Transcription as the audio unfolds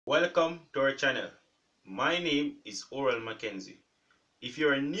Welcome to our channel. My name is Oral Mackenzie. If you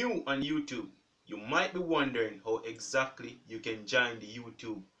are new on YouTube, you might be wondering how exactly you can join the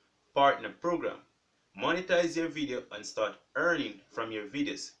YouTube Partner Program, monetize your video and start earning from your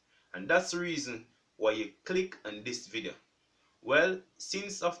videos. And that's the reason why you click on this video. Well,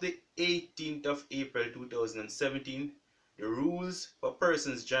 since of the 18th of April 2017, the rules for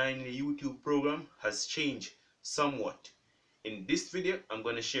persons joining the YouTube program has changed somewhat. In this video, I'm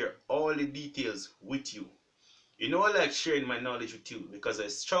going to share all the details with you. You know, I like sharing my knowledge with you because I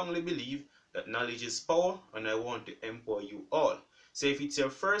strongly believe that knowledge is power and I want to empower you all. So if it's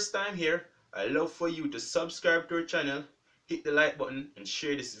your first time here, I'd love for you to subscribe to our channel, hit the like button and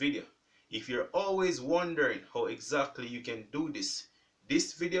share this video. If you're always wondering how exactly you can do this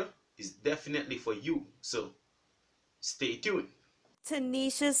video is definitely for you. So stay tuned.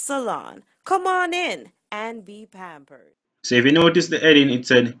 Tanisha's Salon. Come on in and be pampered. So if you notice the heading, it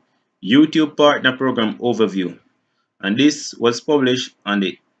said YouTube Partner Program Overview. And this was published on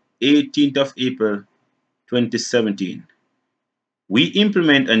the 18th of April 2017. We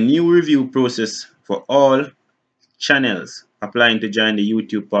implement a new review process for all channels applying to join the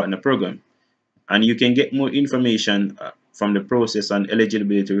YouTube Partner Program. And you can get more information from the process and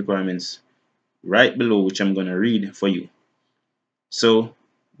eligibility requirements right below, which I'm going to read for you. So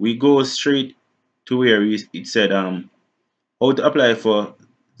we go straight to where it said how to apply for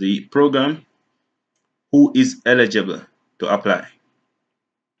the program, who is eligible to apply.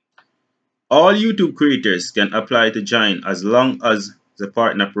 All YouTube creators can apply to join as long as the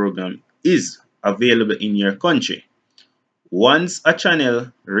partner program is available in your country. Once a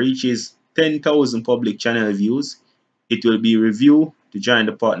channel reaches 10,000 public channel views, it will be reviewed to join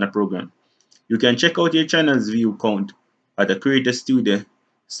the partner program. You can check out your channel's view count at the Creator Studio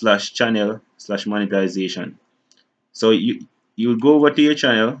 /channel/monetization. So you'll go over to your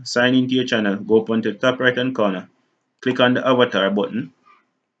channel, sign into your channel, go up onto the top right hand corner, click on the avatar button,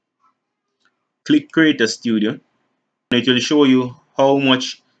 click Creator Studio, and it will show you how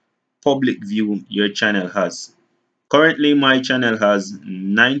much public view your channel has. Currently, my channel has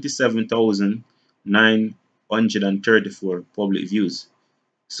 97,934 public views.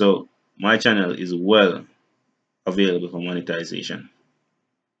 So my channel is well available for monetization.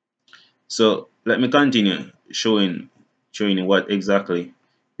 So let me continue showing you what exactly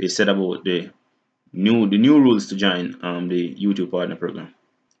they said about the new rules to join the YouTube Partner Program.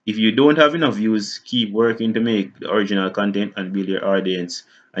 If you don't have enough views, keep working to make the original content and build your audience.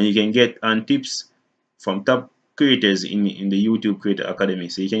 And you can get tips from top creators in the YouTube Creator Academy.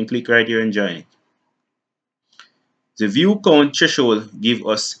 So you can click right here and join it. The view count threshold gives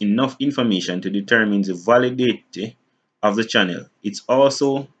us enough information to determine the validity of the channel. It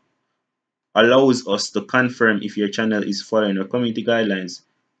also allows us to confirm if your channel is following our community guidelines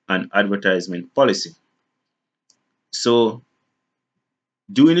and advertisement policy. So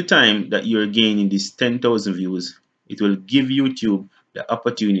during the time that you're gaining these 10,000 views, it will give YouTube the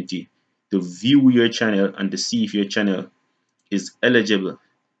opportunity to view your channel and to see if your channel is eligible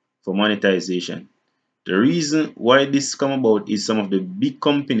for monetization. The reason why this come about is some of the big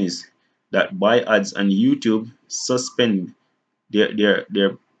companies that buy ads on YouTube suspend their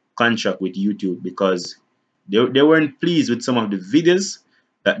contract with YouTube because they weren't pleased with some of the videos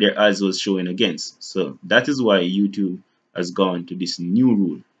that their ads was showing against. So that is why YouTube has gone to this new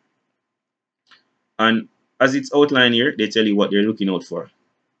rule. And as it's outlined here, they tell you what they're looking out for.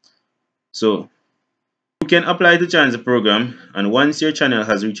 So you can apply to join the program, and once your channel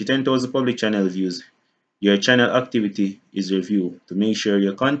has reached 10,000 public channel views, your channel activity is reviewed to make sure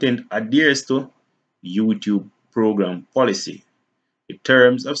your content adheres to YouTube program policy, the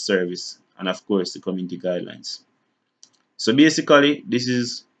terms of service, and of course the community guidelines. So basically, this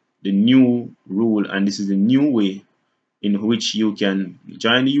is the new rule and this is the new way in which you can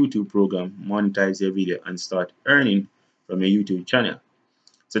join the YouTube program, monetize your video, and start earning from your YouTube channel.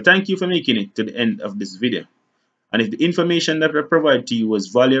 So thank you for making it to the end of this video. And if the information that I provide to you was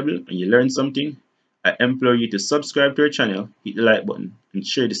valuable and you learned something, I implore you to subscribe to our channel, hit the like button, and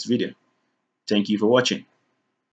share this video. Thank you for watching.